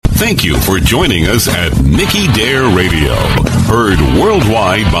Thank you for joining us at Nicky Dare Radio, heard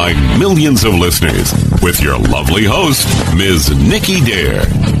worldwide by millions of listeners, with your lovely host, Ms. Nicky Dare.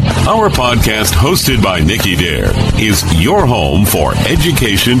 Our podcast, hosted by Nicky Dare, is your home for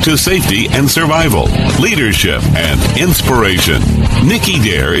education to safety and survival, leadership and inspiration. Nicky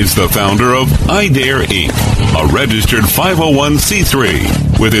Dare is the founder of iDare Inc., a registered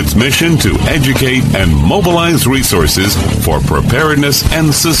 501c3 with its mission to educate and mobilize resources for preparedness and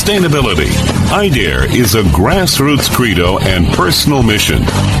sustainability. iDare is a grassroots credo and personal mission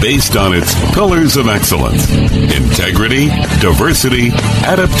based on its pillars of excellence: integrity, diversity,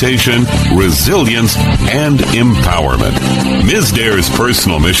 adaptation, resilience, and empowerment. Ms. Dare's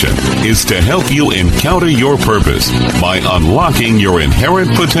personal mission is to help you encounter your purpose by unlocking your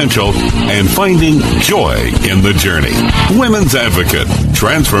inherent potential and finding joy in the journey. Women's advocate,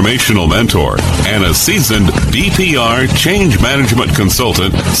 transformational mentor, and a seasoned BPR change management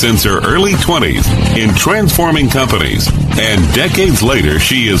consultant since her early 20s in transforming companies. And decades later,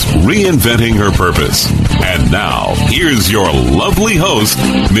 she is reinventing her purpose. And now, here's your lovely host,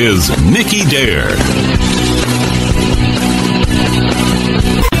 Ms. Nicky Dare.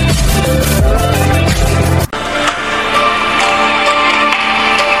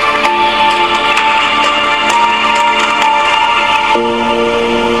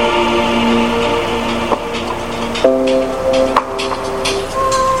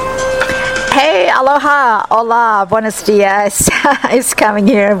 Aloha, hola, buenos dias. It's coming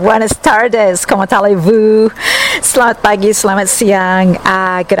here. Buenas tardes, como allez-vous? Selamat pagi, selamat siang,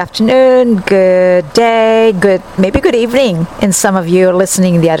 good afternoon, good day, maybe good evening. And some of you are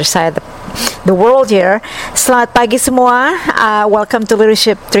listening the other side of the world here. Selamat pagi semua. Welcome to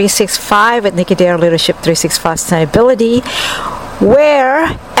Leadership 365 at Nicky Dare Leadership 365 Sustainability,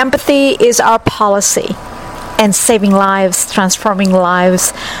 where empathy is our policy. And saving lives, transforming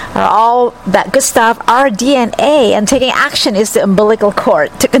lives, all that good stuff, our DNA, and taking action is the umbilical cord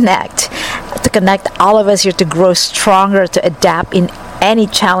to connect all of us here to grow stronger, to adapt in any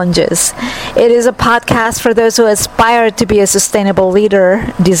challenges. It is a podcast for those who aspire to be a sustainable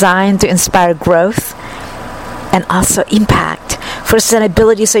leader, designed to inspire growth and also impact for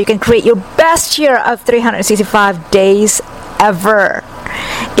sustainability, so you can create your best year of 365 days ever.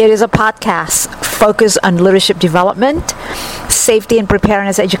 It is a podcast focused on leadership development, safety and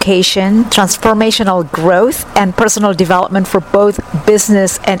preparedness education, transformational growth, and personal development for both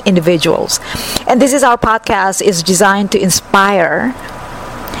business and individuals. And this is our podcast is designed to inspire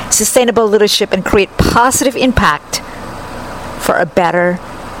sustainable leadership and create positive impact for a better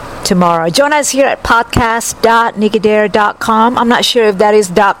tomorrow. Join us here at podcast.nickydare.com. I'm not sure if that is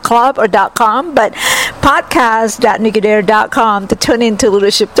 .club or .com, but podcast.nickydare.com to tune into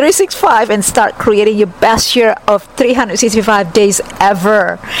Leadership 365 and start creating your best year of 365 days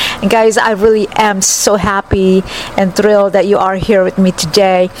ever. And guys, I really am so happy and thrilled that you are here with me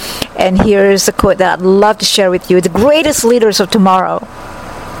today. And here's a quote that I'd love to share with you. The greatest leaders of tomorrow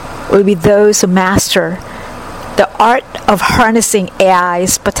will be those who master the art of harnessing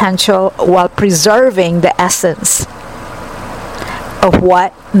AI's potential while preserving the essence of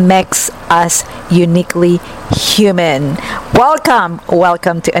what makes us uniquely human. Welcome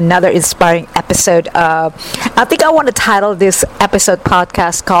to another inspiring episode of, I think I want to title this episode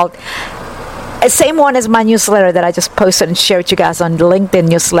podcast called, same one as my newsletter that I just posted and shared with you guys on the LinkedIn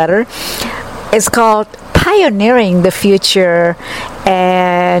newsletter. It's called Pioneering the Future,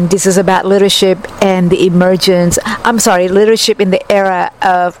 and this is about leadership and the leadership in the era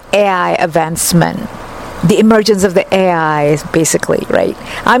of AI advancement. The emergence of the AI, basically, right?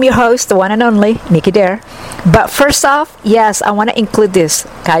 I'm your host, the one and only, Nicky Dare. But first off, yes, I want to include this,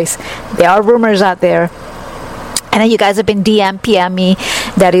 guys. There are rumors out there. And then you guys have been PM me,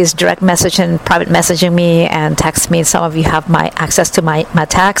 that is direct message and private messaging me and text me. Some of you have my access to my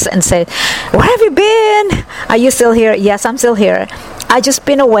text and say, where have you been? Are you still here? Yes, I'm still here. I just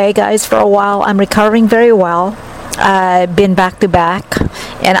been away, guys, for a while. I'm recovering very well. I've been back to back,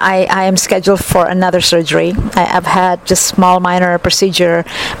 and I am scheduled for another surgery. I've had just small minor procedure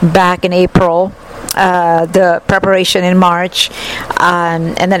back in April. The preparation in March,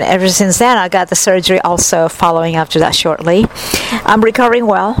 and then ever since then I got the surgery also following after that shortly. I'm recovering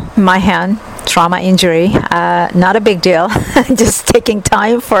well. My hand, trauma injury, not a big deal. Just taking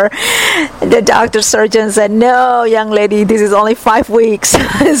time for the doctor surgeon said, no, young lady, this is only 5 weeks.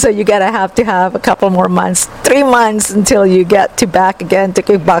 So you have to have a couple more months, 3 months until you get back again to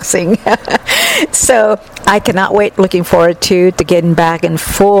kickboxing. So I cannot wait, looking forward to getting back in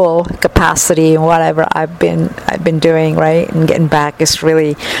full capacity and whatever I've been doing, right? And getting back is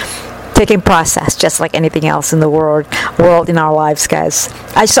really taking process, just like anything else in the world in our lives, guys.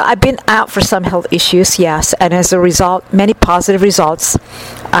 So I've been out for some health issues, yes, and as a result, many positive results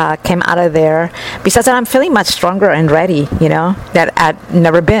came out of there. Besides that, I'm feeling much stronger and ready, that I'd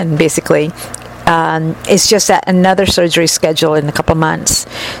never been, basically. It's just that another surgery scheduled in a couple months.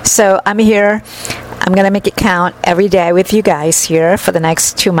 So I'm here. I'm going to make it count every day with you guys here for the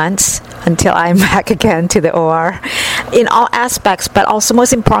next 2 months until I'm back again to the OR in all aspects, but also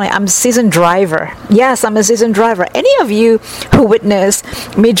most importantly, I'm a seasoned driver. Yes, I'm a seasoned driver. Any of you who witnessed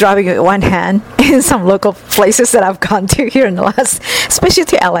me driving with one hand in some local places that I've gone to here in the last, especially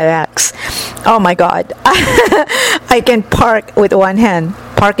to LAX, oh my God, I can park with one hand,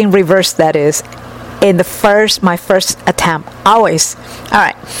 park in reverse, that is, in my first attempt, always. All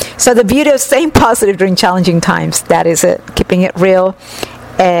right, so the beauty of staying positive during challenging times, that is it, keeping it real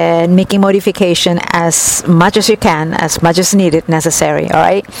and making modification as much as you can, as much as needed, necessary. All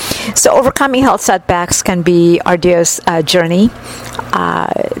right, so overcoming health setbacks can be arduous journey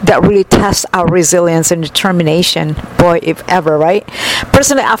that really tests our resilience and determination, boy, if ever, right?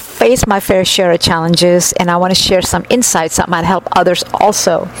 Personally, I've faced my fair share of challenges, and I want to share some insights that might help others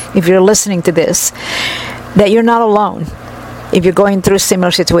also. If you're listening to this, that you're not alone if you're going through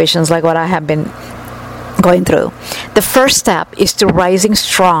similar situations like what I have been going through. The first step is to rising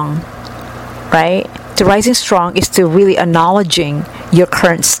strong, right? To rising strong is to really acknowledging your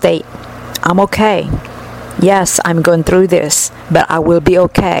current state. I'm okay. Yes, I'm going through this, but I will be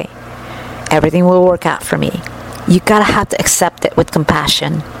okay. Everything will work out for me. You gotta have to accept it with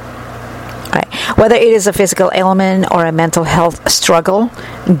compassion. Right? Whether it is a physical ailment or a mental health struggle,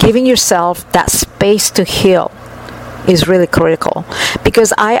 giving yourself that space to heal is really critical,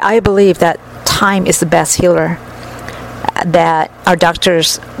 because I believe that time is the best healer. That our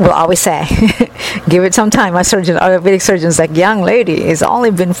doctors will always say, give it some time. My surgeon, orthopedic surgeon's like, young lady, it's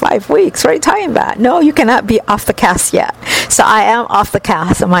only been 5 weeks. What are you talking about? No, you cannot be off the cast yet. So I am off the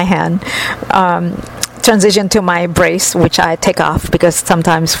cast on my hand. Transition to my brace, which I take off because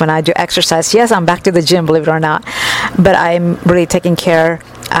sometimes when I do exercise, yes, I'm back to the gym, believe it or not, but I'm really taking care,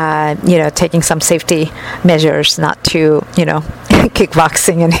 taking some safety measures not to,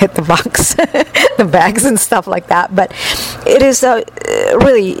 kickboxing and hit the box, the bags and stuff like that. But it is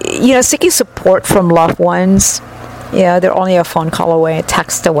really, seeking support from loved ones. They're only a phone call away, a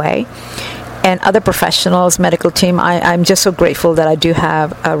text away. And other professionals, medical team, I'm just so grateful that I do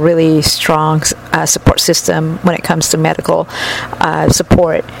have a really strong support system when it comes to medical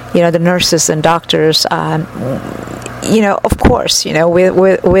support. The nurses and doctors. Of course,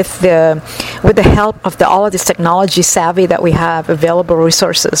 with the help of all of this technology savvy that we have, available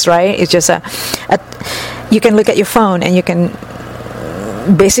resources, right? It's just you can look at your phone and you can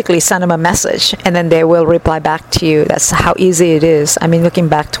basically send them a message and then they will reply back to you. That's how easy it is. I mean, looking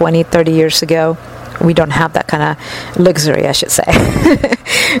back 20, 30 years ago, we don't have that kind of luxury, I should say.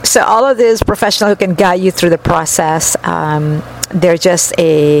 So all of this professional who can guide you through the process, they're just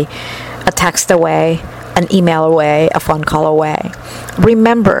a text away, an email away, a phone call away.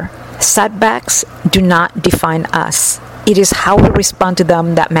 Remember, setbacks do not define us. It is how we respond to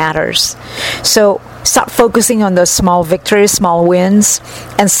them that matters. So start focusing on those small victories, small wins,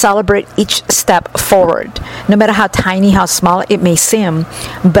 and celebrate each step forward. No matter how tiny, how small it may seem,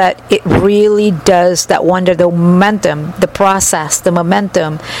 but it really does that wonder, the momentum, the process, the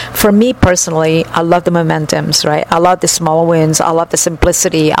momentum. For me personally, I love the momentums, right? I love the small wins. I love the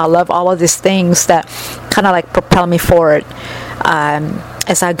simplicity. I love all of these things that kind of like propel me forward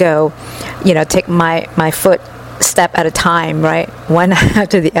as I go, take my foot step at a time, right? One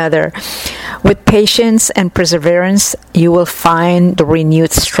after the other. With patience and perseverance, you will find the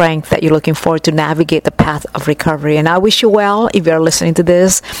renewed strength that you're looking for to navigate the path of recovery. And I wish you well if you're listening to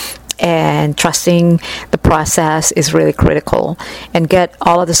this. And trusting the process is really critical. And get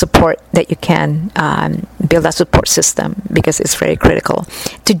all of the support that you can. Build that support system because it's very critical.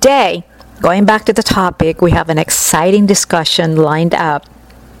 Today, going back to the topic, we have an exciting discussion lined up.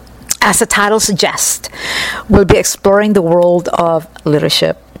 As the title suggests, we'll be exploring the world of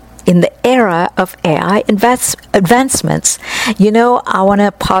leadership in the era of AI advancements. I want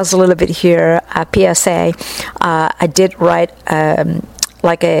to pause a little bit here. PSA, I did write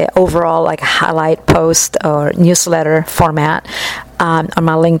like a overall highlight post or newsletter format on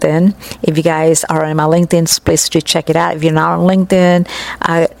my LinkedIn. If you guys are on my LinkedIn, please do check it out. If you're not on LinkedIn,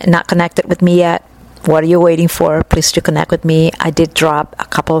 not connected with me yet, what are you waiting for? Please do connect with me. I did drop a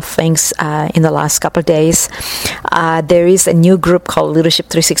couple of things in the last couple of days. There is a new group called Leadership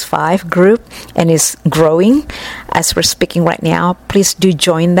 365 group, and it's growing. as we're speaking right now. Please do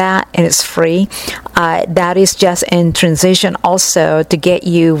join that, and it's free. That is just in transition also to get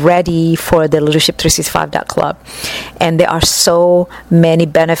you ready for the Leadership365.club. And there are so many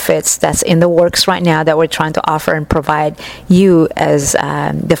benefits that's in the works right now that we're trying to offer and provide you as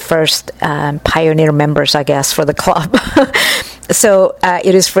the first pioneer members, I guess, for the club. So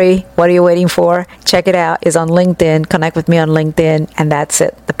it is free. What are you waiting for? Check it out. It's on LinkedIn. Connect with me on LinkedIn, and that's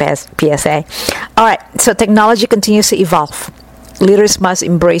it. The best PSA. All right. So technology continues to evolve. Leaders must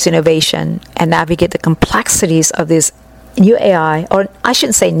embrace innovation and navigate the complexities of this new AI, or I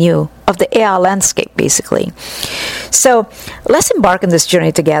shouldn't say new, of the AI landscape, basically. So let's embark on this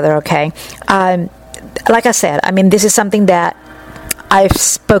journey together, okay? Like I said, I mean, this is something that I've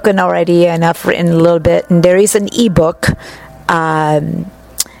spoken already and I've written a little bit, and there is an ebook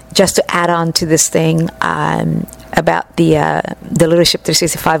just to add on to this thing about the Leadership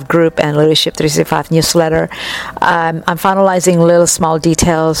 365 group and Leadership 365 newsletter. I'm finalizing little small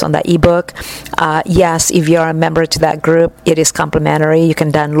details on that ebook. Yes, if you're a member to that group, it is complimentary. You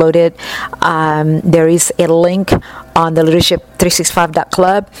can download it. There is a link on the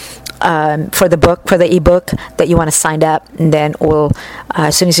Leadership365.club for the book, for the ebook that you want to sign up, and then we'll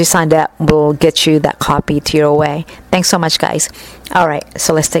as soon as you signed up, we'll get you that copy to your way. Thanks so much, guys. All right,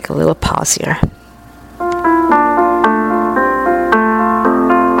 so let's take a little pause here.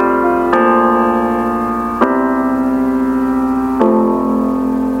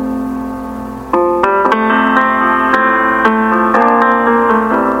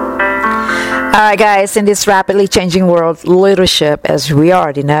 All right, guys, in this rapidly changing world, leadership, as we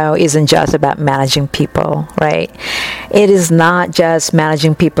already know, isn't just about managing people, right? It is not just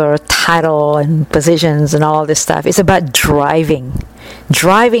managing people, title and positions and all this stuff. It's about driving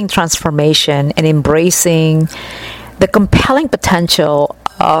transformation and embracing the compelling potential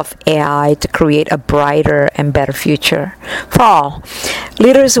of AI to create a brighter and better future for all.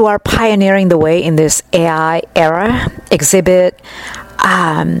 Leaders who are pioneering the way in this AI era exhibit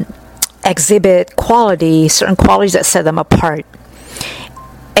certain qualities that set them apart.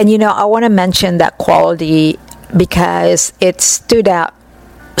 And I want to mention that quality because it stood out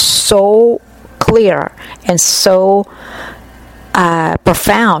so clear and so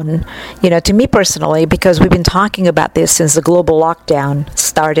profound, to me personally, because we've been talking about this since the global lockdown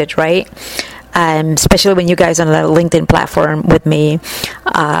started, right? Especially when you guys on the LinkedIn platform with me,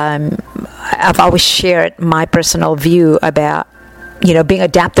 I've always shared my personal view about being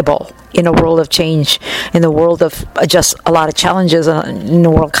adaptable in a world of change, in the world of just a lot of challenges, in the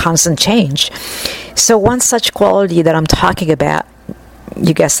world of constant change. So one such quality that I'm talking about,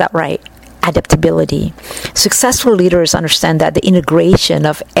 you guessed that right, adaptability. Successful leaders understand that the integration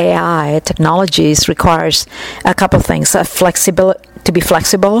of AI technologies requires a couple of things: to be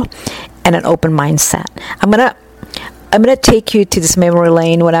flexible and an open mindset. I'm gonna take you to this memory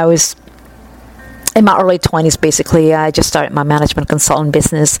lane when I was in my early 20s. Basically, I just started my management consultant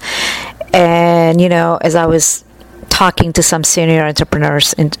business, and as I was talking to some senior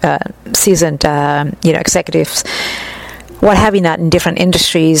entrepreneurs and seasoned executives, what have you not, in different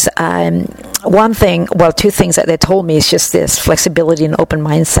industries, two things that they told me is just this: flexibility and open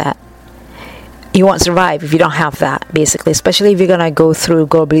mindset. You won't survive if you don't have that, basically, especially if you're going to go through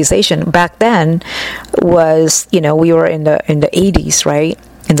globalization. Back then was, we were in the 80s, right?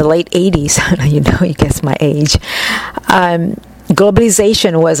 In the late 80s, you guess my age.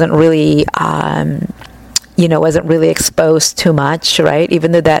 Globalization wasn't really exposed too much, right?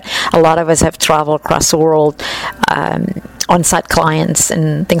 Even though that a lot of us have traveled across the world, on-site clients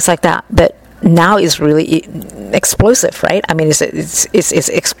and things like that, but now is really explosive, right? I mean, it's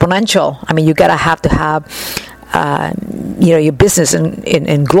exponential. I mean, you gotta have to have your business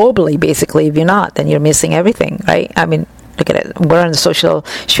in globally, basically. If you're not, then you're missing everything, right? I mean, look at it. We're on the social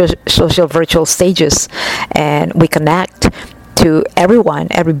virtual stages, and we connect to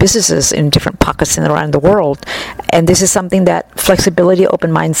every businesses in different pockets and around the world. And this is something that flexibility,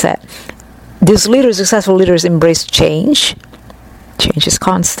 open mindset. These leaders, successful leaders, embrace change. Change is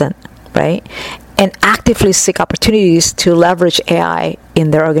constant, right? And actively seek opportunities to leverage AI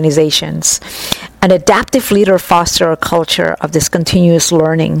in their organizations. An adaptive leader fosters a culture of this continuous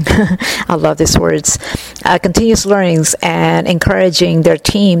learning. I love these words. Continuous learnings, and encouraging their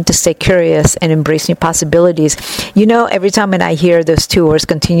team to stay curious and embrace new possibilities. Every time when I hear those two words,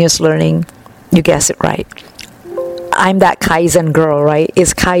 continuous learning, you guess it right. I'm that Kaizen girl, right?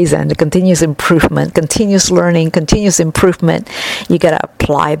 It's Kaizen, the continuous improvement, continuous learning, continuous improvement. You got to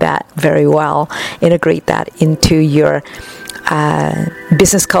apply that very well, integrate that into your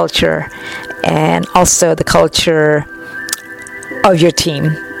business culture, and also the culture of your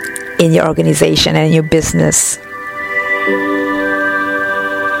team in your organization and your business. All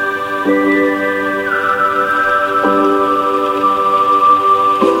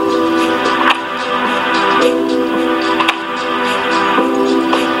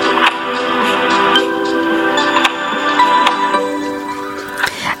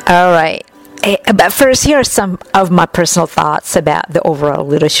right. But first, here are some of my personal thoughts about the overall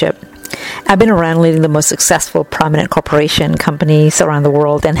leadership. I've been around leading the most successful, prominent corporation companies around the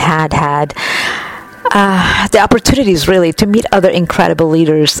world and had the opportunities really to meet other incredible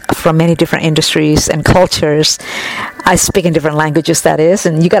leaders from many different industries and cultures. I speak in different languages, that is,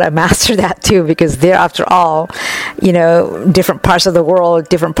 and you got to master that too, because they're, after all, different parts of the world,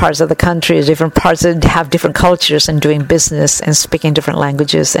 different parts of the country, different parts that have different cultures and doing business and speaking different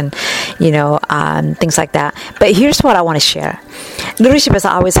languages and, things like that. But here's what I want to share. Leadership has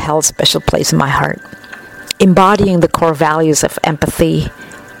always held a special place in my heart, embodying the core values of empathy,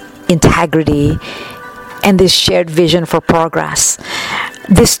 integrity, and this shared vision for progress.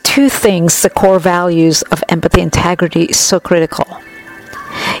 These two things, the core values of empathy, integrity, is so critical.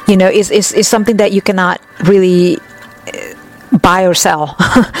 Is something that you cannot really buy or sell.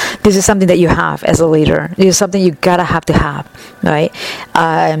 This is something that you have as a leader. This is something you gotta have to have, right?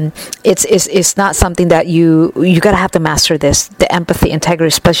 It's not something that you gotta have to master this. The empathy, integrity,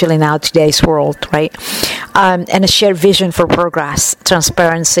 especially now today's world, right? And a shared vision for progress,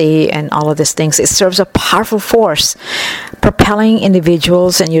 transparency, and all of these things. It serves a powerful force, propelling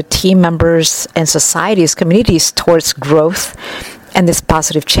individuals and your team members and societies, communities towards growth and this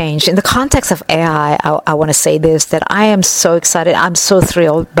positive change. In the context of AI, I want to say this, that I am so excited, I'm so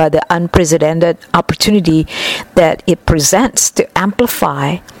thrilled by the unprecedented opportunity that it presents to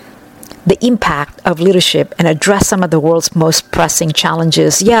amplify the impact of leadership and address some of the world's most pressing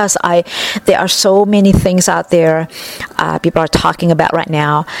challenges. Yes, there are so many things out there people are talking about right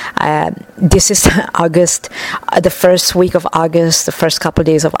now. This is August, the first week of August, the first couple of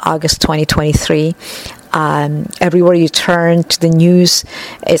days of August 2023. Everywhere you turn to the news,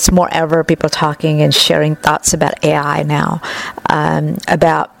 it's more ever people talking and sharing thoughts about AI now.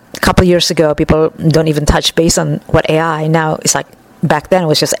 About a couple of years ago, people don't even touch base on what AI. Now it's like, back then it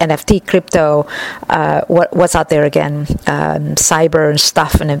was just NFT, crypto, what's out there again, cyber and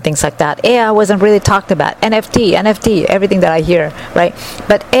stuff and things like that. AI wasn't really talked about. NFT, everything that I hear, right?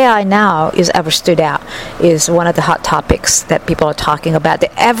 But AI now is ever stood out, is one of the hot topics that people are talking about.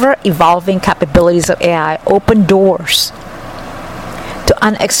 The ever-evolving capabilities of AI open doors to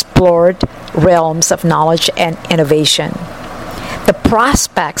unexplored realms of knowledge and innovation. The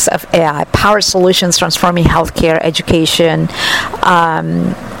prospects of AI-powered solutions transforming healthcare, education,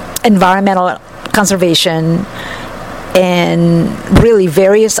 environmental conservation, and really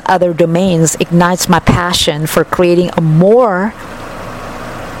various other domains ignites my passion for creating a more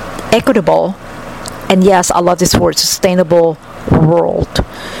equitable, and yes, I love this word, sustainable world.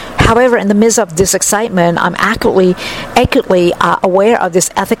 However, in the midst of this excitement, I'm acutely aware of this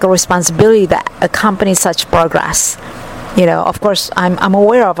ethical responsibility that accompanies such progress. Of course, I'm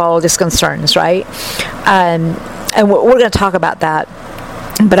aware of all these concerns, right? And we're going to talk about that.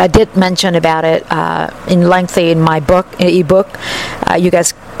 But I did mention about it in lengthy in my book, ebook. You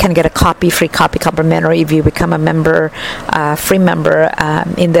guys can get a free copy complimentary if you become a member, free member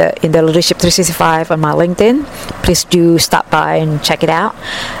in the Leadership 365 on my LinkedIn. Please do stop by and check it out.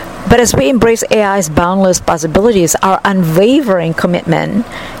 But as we embrace AI's boundless possibilities, our unwavering commitment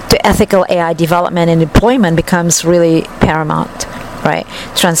to ethical AI development and deployment becomes really paramount, right?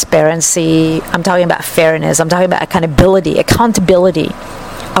 Transparency, I'm talking about fairness, I'm talking about accountability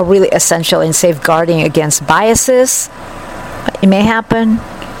are really essential in safeguarding against biases. It may happen.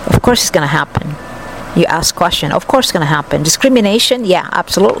 Of course it's going to happen. You ask question, of course it's going to happen. Discrimination, yeah,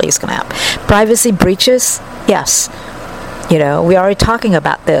 absolutely it's going to happen. Privacy breaches, yes. We're already talking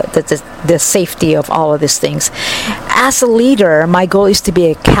about the safety of all of these things. As a leader, my goal is to be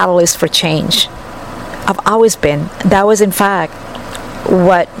a catalyst for change. I've always been. That was, in fact,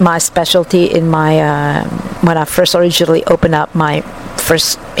 what my specialty in my when I first originally opened up my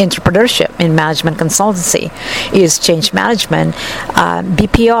first entrepreneurship in management consultancy is change management.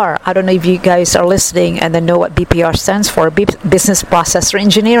 BPR, I don't know if you guys are listening and then know what BPR stands for, business process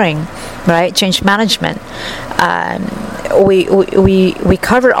engineering, right? Change management. We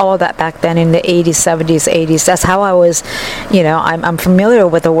covered all of that back then in the 80s, 70s, 80s. That's how I was, I'm familiar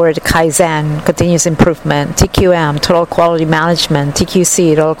with the word Kaizen, continuous improvement, TQM, total quality management,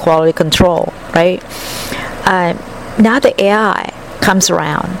 TQC, total quality control, right? Now the AI comes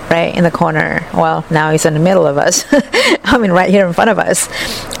around, right, in the corner. Well, now he's in the middle of us. Right here in front of us.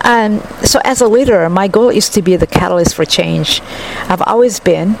 So as a leader, my goal is to be the catalyst for change. I've always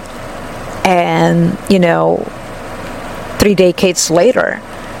been. And, 3 decades later,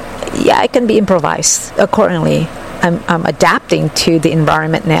 yeah, it can be improvised accordingly. I'm adapting to the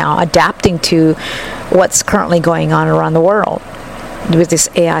environment now, adapting to what's currently going on around the world with this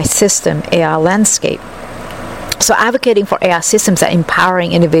AI system, AI landscape. So advocating for AI systems that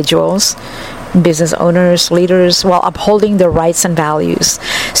empowering individuals, business owners, leaders, while upholding their rights and values.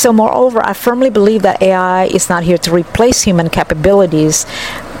 So moreover, I firmly believe that AI is not here to replace human capabilities,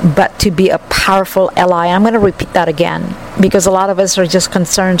 but to be a powerful ally. I'm going to repeat that again, because a lot of us are just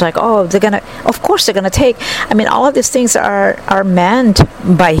concerned, like, oh, of course they're going to take. I mean, all of these things are meant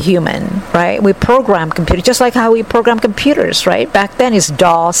by human, right? We program computers, just like how we program computers, right? Back then it's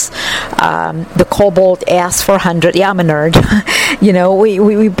DOS, the Cobalt AS400. Yeah, I'm a nerd.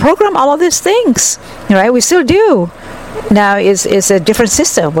 We program all of these things, right? We still do. Now is a different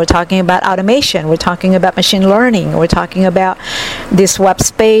system. We're talking about automation. We're talking about machine learning. We're talking about this web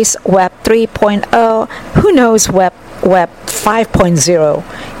space, Web 3.0. Who knows Web 5.0?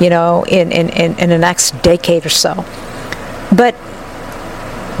 In the next decade or so. But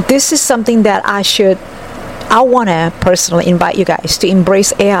this is something that I want to personally invite you guys to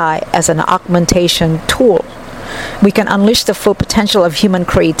embrace AI as an augmentation tool. We can unleash the full potential of human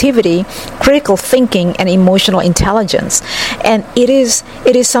creativity, critical thinking, and emotional intelligence. And it is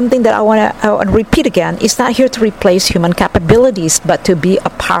something that I want to repeat again. It's not here to replace human capabilities, but to be a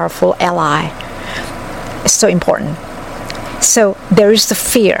powerful ally. It's so important. So there is the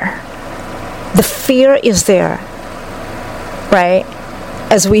fear. The fear is there, right?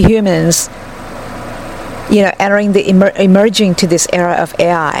 As we humans, entering emerging to this era of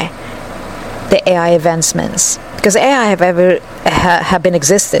AI. The AI advancements, because AI have been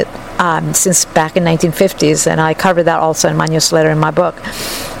existed since back in 1950s, and I covered that also in my newsletter in my book.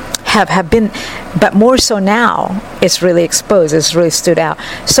 Have been, but more so now, it's really exposed. It's really stood out.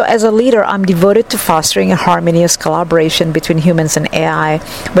 So as a leader, I'm devoted to fostering a harmonious collaboration between humans and AI,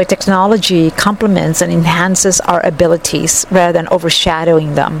 where technology complements and enhances our abilities rather than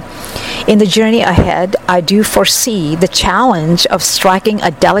overshadowing them. In the journey ahead, I do foresee the challenge of striking a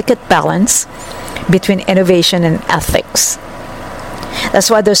delicate balance between innovation and ethics. That's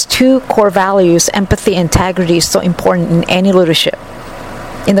why those two core values, empathy and integrity, is so important in any leadership.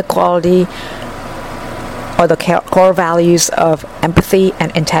 In the quality or the core values of empathy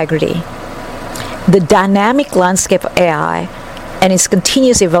and integrity. The dynamic landscape of AI and its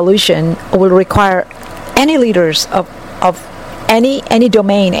continuous evolution will require any leaders of any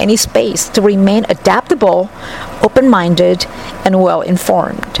domain, any space, to remain adaptable, open-minded, and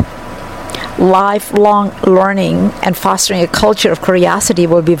well-informed. Lifelong learning and fostering a culture of curiosity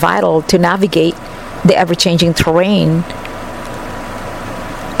will be vital to navigate the ever-changing terrain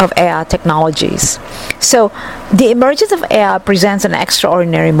of AI technologies. So the emergence of AI presents an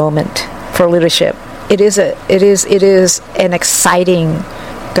extraordinary moment for leadership. It is an exciting,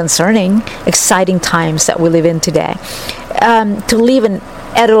 concerning, exciting times that we live in today. To leave an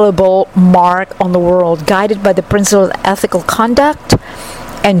indelible mark on the world, guided by the principle of ethical conduct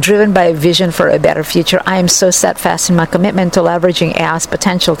and driven by a vision for a better future. I am so steadfast in my commitment to leveraging AI's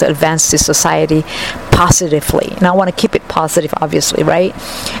potential to advance this society positively. And I want to keep it positive, obviously, right?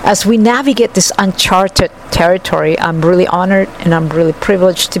 As we navigate this uncharted territory, I'm really honored and I'm really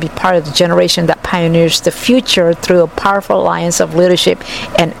privileged to be part of the generation that pioneers the future through a powerful alliance of leadership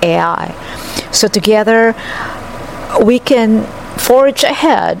and AI. So together, we can forge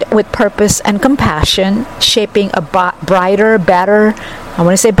ahead with purpose and compassion, shaping a brighter, better, I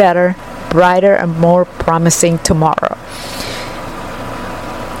want to say better, brighter and more promising tomorrow.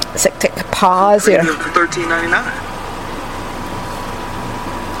 So take a pause here.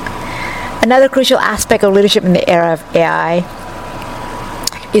 $13.99. Another crucial aspect of leadership in the era of AI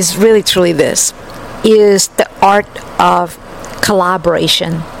is really truly this, is the art of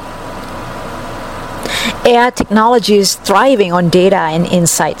collaboration. AI technology is thriving on data and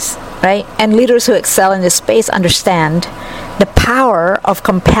insights, right? And leaders who excel in this space understand the power of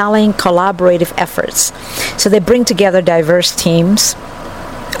compelling collaborative efforts. So they bring together diverse teams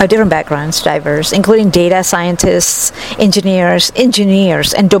of different backgrounds, including data scientists, engineers,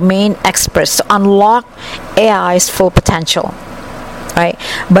 and domain experts to unlock AI's full potential, right?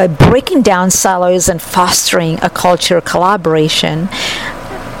 By breaking down silos and fostering a culture of collaboration,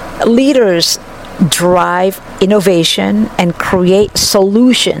 leaders drive innovation and create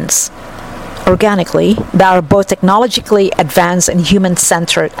solutions organically that are both technologically advanced and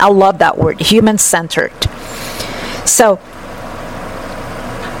human-centered. I love that word, human-centered. So,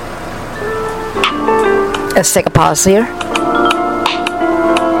 let's take a pause here.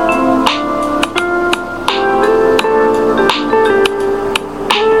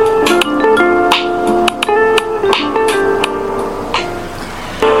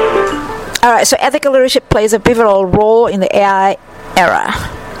 right, so ethical leadership plays a pivotal role in the AI era.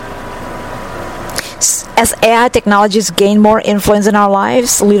 As AI technologies gain more influence in our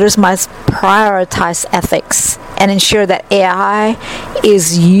lives, leaders must prioritize ethics and ensure that AI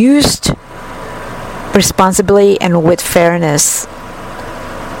is used responsibly and with fairness.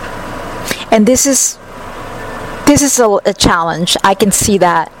 And this is a challenge. I can see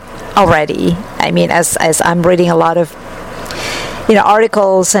that already. I mean, as I'm reading a lot of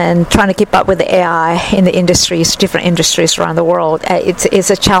articles and trying to keep up with the AI in the industries, different industries around the world, it's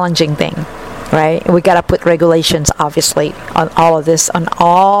a challenging thing, right? We got to put regulations, obviously, on all of this, on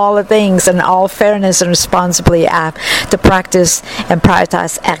all the things, and all fairness and responsibly to practice and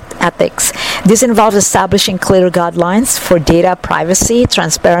prioritize ethics. This involves establishing clear guidelines for data privacy,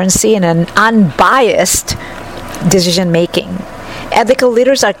 transparency, and an unbiased decision making. Ethical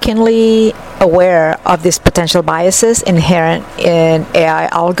leaders are keenly aware of these potential biases inherent in AI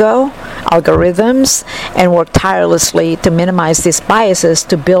algorithms and work tirelessly to minimize these biases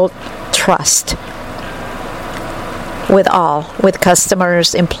to build trust with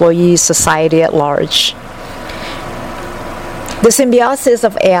customers, employees, society at large. The symbiosis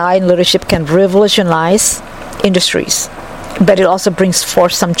of AI and leadership can revolutionize industries, but it also brings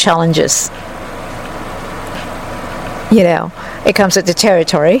forth some challenges. It comes with the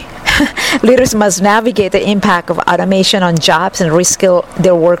territory. Leaders must navigate the impact of automation on jobs and upskill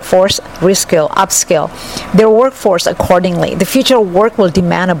their workforce accordingly. The future of work will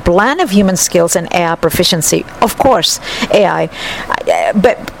demand a blend of human skills and AI proficiency. Of course, AI.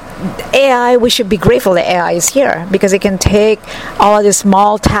 But AI, we should be grateful that AI is here because it can take all of this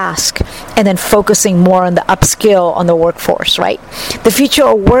small task and then focusing more on the upskill on the workforce, right? The future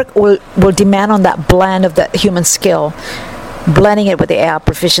of work will demand on that blend of the human skill, blending it with the AI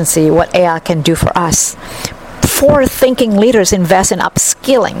proficiency, what AI can do for us. Forward-thinking leaders invest in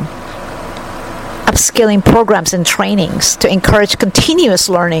upskilling programs and trainings to encourage continuous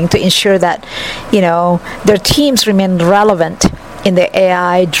learning to ensure that, their teams remain relevant in the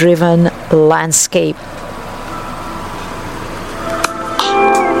AI-driven landscape.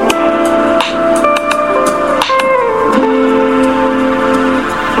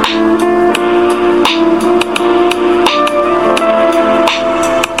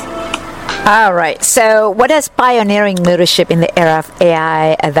 All right, so what does pioneering leadership in the era of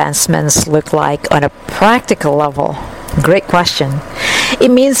AI advancements look like on a practical level? Great question. It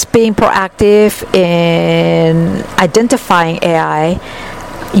means being proactive in identifying AI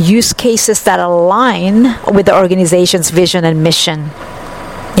use cases that align with the organization's vision and mission.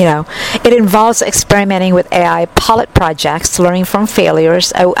 It involves experimenting with AI pilot projects, learning from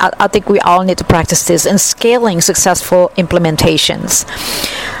failures. I think we all need to practice this, and scaling successful implementations.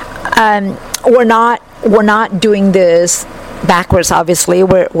 We're not doing this backwards. Obviously,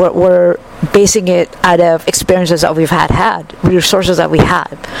 we're basing it out of experiences that we've had, resources that we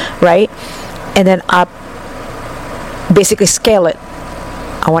had, right? And then basically scale it.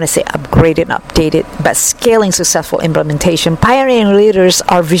 I want to say upgrade it and update it, but scaling successful implementation. Pioneering leaders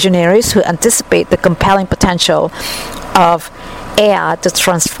are visionaries who anticipate the compelling potential of AI to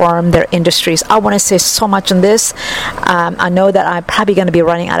transform their industries. I want to say so much on this. I know that I'm probably going to be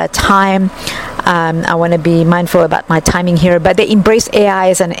running out of time. I want to be mindful about my timing here, but they embrace AI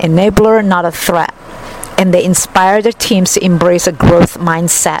as an enabler, not a threat. And they inspire their teams to embrace a growth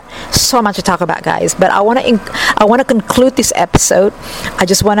mindset. So much to talk about, guys. But I want to conclude this episode. I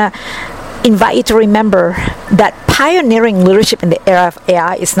just want to invite you to remember that pioneering leadership in the era of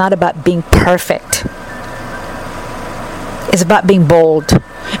AI is not about being perfect. It's about being bold.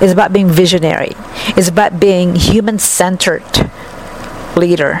 It's about being visionary. It's about being human-centered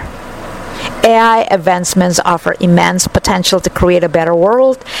leader. AI advancements offer immense potential to create a better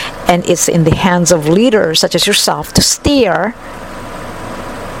world, and it's in the hands of leaders such as yourself to steer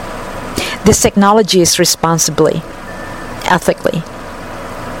this technologies responsibly, ethically.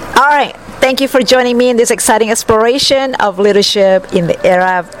 All right. Thank you for joining me in this exciting exploration of leadership in the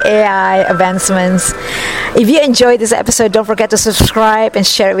era of AI advancements. If you enjoyed this episode, don't forget to subscribe and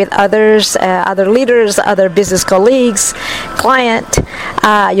share it with others, other leaders, other business colleagues,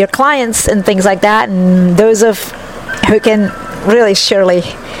 your clients, and things like that, and those who can really surely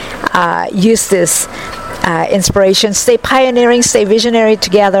use this inspiration. Stay pioneering, stay visionary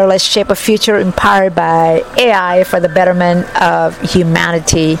together. Let's shape a future empowered by AI for the betterment of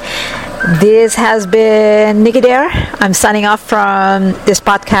humanity. This has been Nicky Dare. I'm signing off from this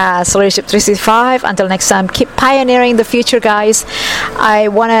podcast, Leadership 365. Until next time, keep pioneering the future, guys. I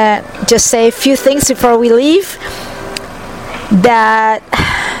want to just say a few things before we leave. That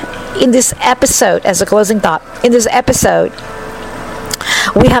in this episode, as a closing thought, in this episode,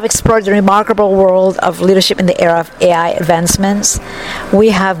 We have explored the remarkable world of leadership in the era of AI advancements. We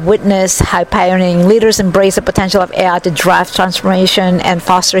have witnessed how pioneering leaders embrace the potential of AI to drive transformation and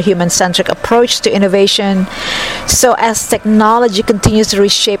foster a human-centric approach to innovation. So as technology continues to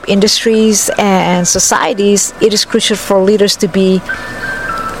reshape industries and societies, it is crucial for leaders to be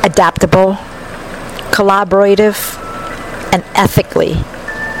adaptable, collaborative, and ethically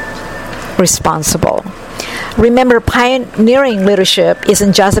responsible. Remember, pioneering leadership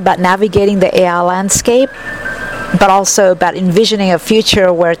isn't just about navigating the AI landscape, but also about envisioning a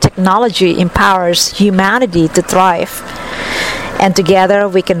future where technology empowers humanity to thrive. And together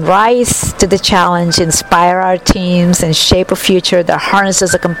we can rise to the challenge, inspire our teams, and shape a future that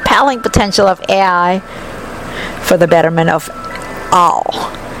harnesses the compelling potential of AI for the betterment of all.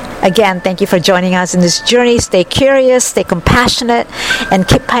 Again, thank you for joining us in this journey. Stay curious, stay compassionate, and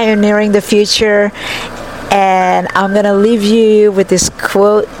keep pioneering the future. And I'm going to leave you with this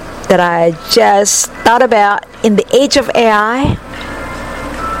quote that I just thought about. In the age of AI,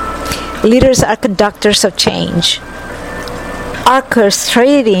 leaders are conductors of change,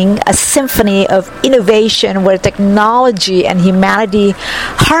 orchestrating a symphony of innovation where technology and humanity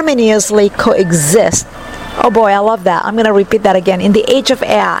harmoniously coexist. Oh boy, I love that. I'm going to repeat that again. In the age of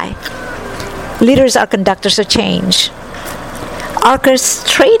AI, leaders are conductors of change,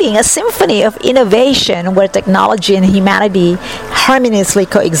 orchestrating a symphony of innovation where technology and humanity harmoniously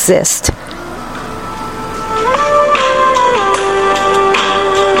coexist.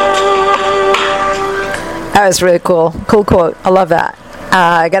 That was really cool. Cool quote. I love that.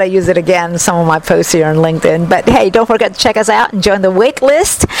 I gotta use it again in some of my posts here on LinkedIn. But hey, don't forget to check us out and join the wait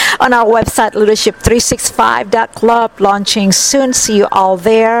list on our website, leadership365.club, launching soon. See you all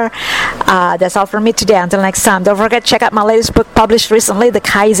there. That's all from me today. Until next time, don't forget to check out my latest book published recently, The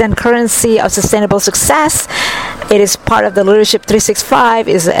Kaizen Currency of Sustainable Success. It is part of the Leadership 365.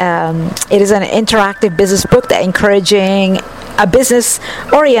 It is an interactive business book that encouraging a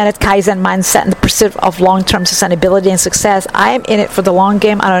business-oriented Kaizen mindset in the pursuit of long-term sustainability and success. I am in it for the long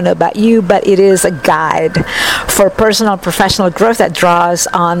game. I don't know about you, but it is a guide for personal and professional growth that draws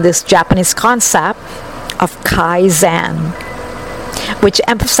on this Japanese concept of Kaizen, which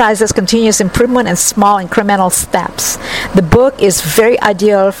emphasizes continuous improvement and small incremental steps. The book is very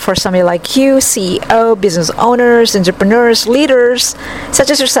ideal for somebody like you, CEO, business owners, entrepreneurs, leaders,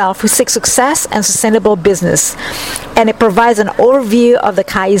 such as yourself, who seek success and sustainable business. And it provides an overview of the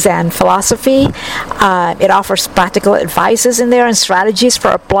Kaizen philosophy. It offers practical advices in there and strategies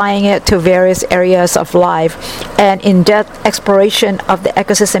for applying it to various areas of life, and in-depth exploration of the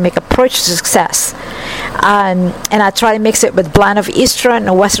ecosystemic approach to success. And I try to mix it with a blend of Eastern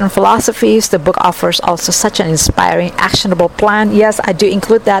and Western philosophies. The book offers also such an inspiring, actionable plan. Yes, I do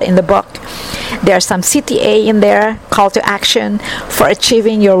include that in the book. There's some CTA in there, call to action for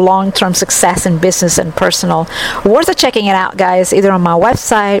achieving your long-term success in business and personal. Worth checking it out, guys, either on my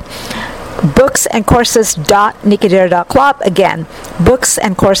website, booksandcourses.nickydare.club. Again,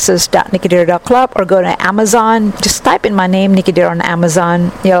 booksandcourses.nickydare.club, or go to Amazon. Just type in my name, Nicky Dare, on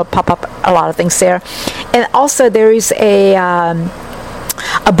Amazon. It'll pop up a lot of things there. And also there is a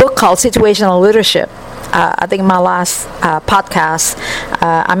book called Situational Leadership. I think in my last podcast,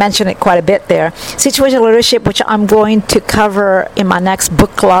 I mentioned it quite a bit there. Situational leadership, which I'm going to cover in my next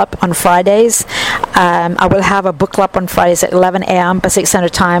book club on Fridays. I will have a book club on Fridays at 11 a.m. Pacific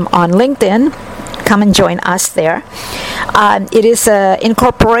Standard Time on LinkedIn. Come and join us there. It is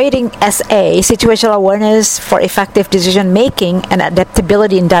incorporating SA, situational awareness for effective decision making and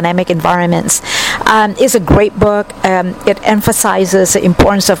adaptability in dynamic environments. It's a great book. It emphasizes the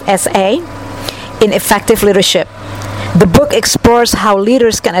importance of SA in effective leadership. The book explores how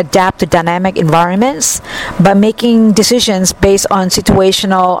leaders can adapt to dynamic environments by making decisions based on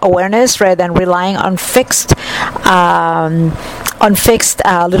situational awareness rather than relying on fixed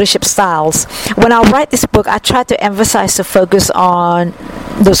leadership styles. When I write this book, I try to emphasize the focus on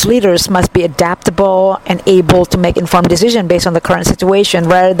those leaders must be adaptable and able to make informed decisions based on the current situation,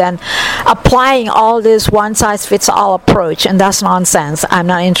 rather than applying all this one-size-fits-all approach. And that's nonsense. I'm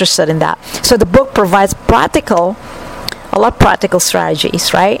not interested in that. So the book provides a lot of practical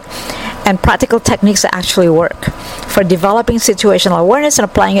strategies, right? And practical techniques that actually work for developing situational awareness and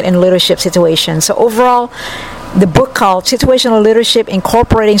applying it in leadership situations. So overall, the book called Situational Leadership,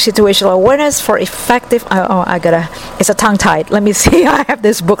 Incorporating Situational Awareness for Effective... it's a tongue-tied. Let me see. I have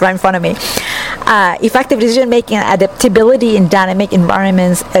this book right in front of me. Effective Decision-Making and Adaptability in Dynamic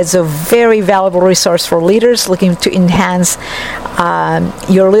Environments is a very valuable resource for leaders looking to enhance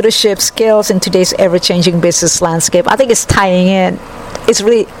your leadership skills in today's ever-changing business landscape. I think it's tying in it's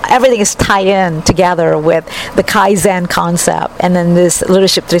really, everything is tied in together with the Kaizen concept, and then this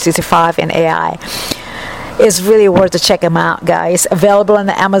Leadership 365 and AI. It's really worth to check them out, guys. Available on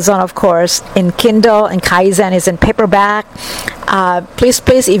the Amazon, of course, in Kindle, and Kaizen is in paperback.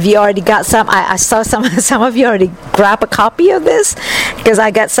 Please, if you already got some, I saw some of you already grab a copy of this, because I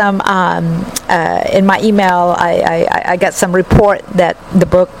got some in my email. I got some report that the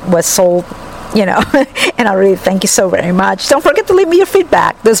book was sold, and I really thank you so very much. Don't forget to leave me your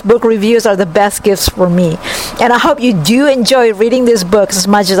feedback. Those book reviews are the best gifts for me, and I hope you do enjoy reading these books as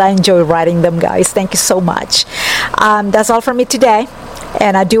much as I enjoy writing them, guys. Thank you so much. That's all from me today,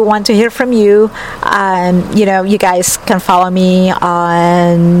 and I do want to hear from you. You guys can follow me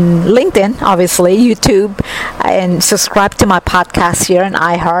on LinkedIn, obviously, YouTube, and subscribe to my podcast here on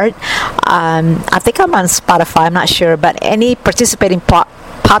iHeart. I think I'm on Spotify, I'm not sure, but any participating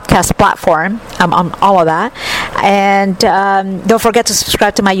podcast platform, I'm on all of that. And don't forget to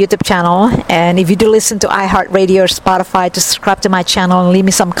subscribe to my YouTube channel. And if you do listen to iHeartRadio or Spotify, just subscribe to my channel and leave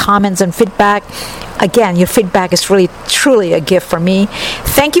me some comments and feedback. Again, your feedback is really, truly a gift for me.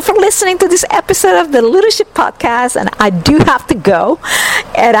 Thank you for listening to this episode of the Leadership Podcast. And I do have to go,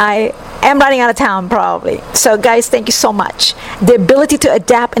 and I am running out of time probably. So guys, thank you so much. The ability to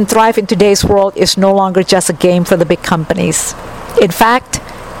adapt and thrive in today's world is no longer just a game for the big companies. In fact,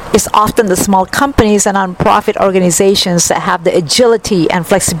 it's often the small companies and nonprofit organizations that have the agility and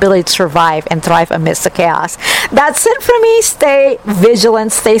flexibility to survive and thrive amidst the chaos. That's it for me. Stay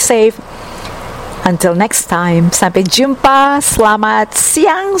vigilant, stay safe. Until next time, sampai jumpa. Selamat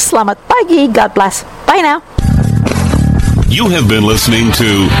siang, selamat pagi. God bless. Bye now. You have been listening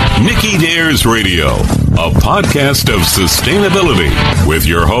to Nicky Dare's Radio, a podcast of sustainability with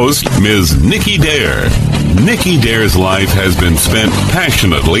your host, Ms. Nicky Dare. Nicky Dare's life has been spent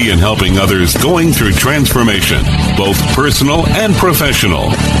passionately in helping others going through transformation, both personal and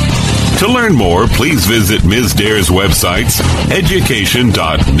professional. To learn more, please visit Ms. Dare's websites,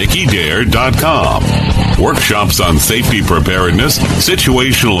 education.nickydare.com. Workshops on safety preparedness,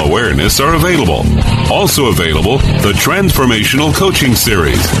 situational awareness are available. Also available, the Transformational Coaching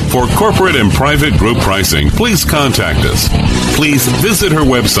Series. For corporate and private group pricing, please contact us. Please visit her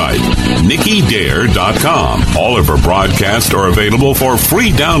website, nickydare.com. All of her broadcasts are available for free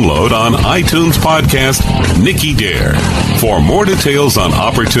download on iTunes podcast Nicky Dare. For more details on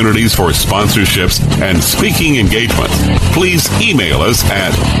opportunities for sponsorships and speaking engagements, please email us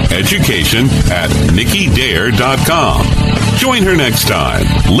at education@nickydare.com. Join her next time,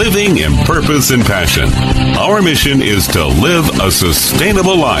 living in purpose and passion. Our mission is to live a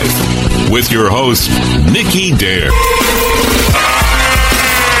sustainable life. With your host, Nicky Dare.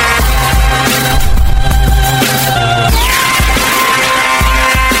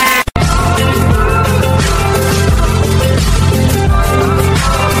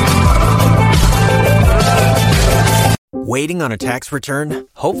 Waiting on a tax return?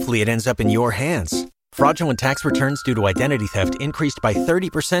 Hopefully it ends up in your hands. Fraudulent tax returns due to identity theft increased by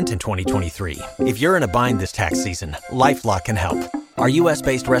 30% in 2023. If you're in a bind this tax season, LifeLock can help. Our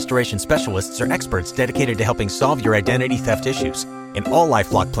U.S.-based restoration specialists are experts dedicated to helping solve your identity theft issues. And all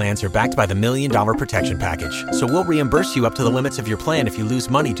LifeLock plans are backed by the $1 Million Protection Package. So we'll reimburse you up to the limits of your plan if you lose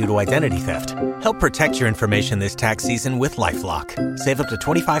money due to identity theft. Help protect your information this tax season with LifeLock. Save up to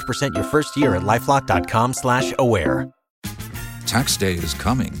 25% your first year at LifeLock.com/aware. Tax day is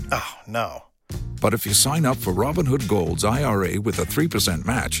coming. Oh, no. But if you sign up for Robinhood Gold's IRA with a 3%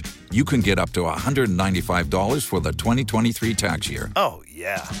 match, you can get up to $195 for the 2023 tax year. Oh,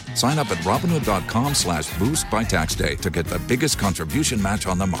 yeah. Sign up at Robinhood.com/boost by tax day to get the biggest contribution match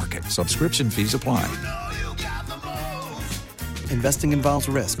on the market. Subscription fees apply. Investing involves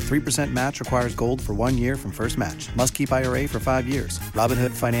risk. 3% match requires gold for 1 year from first match. Must keep IRA for 5 years.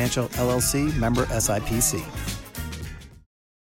 Robinhood Financial, LLC, member SIPC.